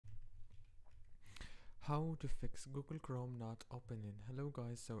How to fix Google Chrome not opening. Hello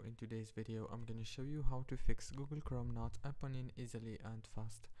guys, so in today's video I'm gonna show you how to fix Google Chrome not opening easily and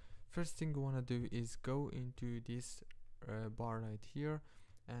fast. First thing you wanna do is go into this bar right here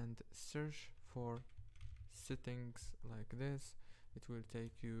and search for settings like this. It will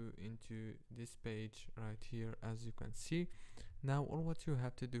take you into this page right here, as you can see. Now all what you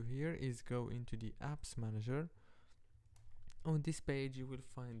have to do here is go into the apps manager. On this page you will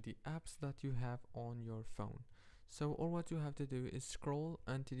find the apps that you have on your phone. So all what you have to do is scroll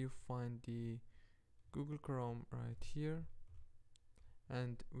until you find the Google Chrome right here,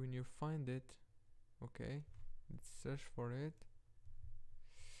 and when you find it, okay, let's search for it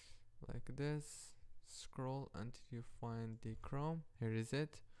like this. Scroll until you find the Chrome. Here is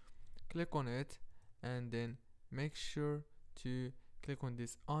it. Click on it and then make sure to click on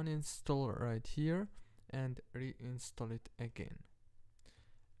this uninstall right here and reinstall it again.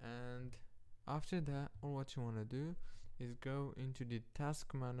 And after that, all what you want to do is go into the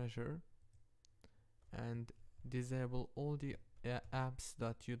task manager and disable all the apps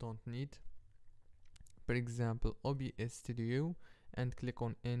that you don't need, for example OBS Studio, and click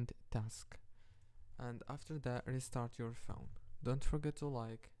on end task. And after that, restart your phone. Don't forget to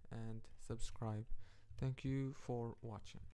like and subscribe. Thank you for watching.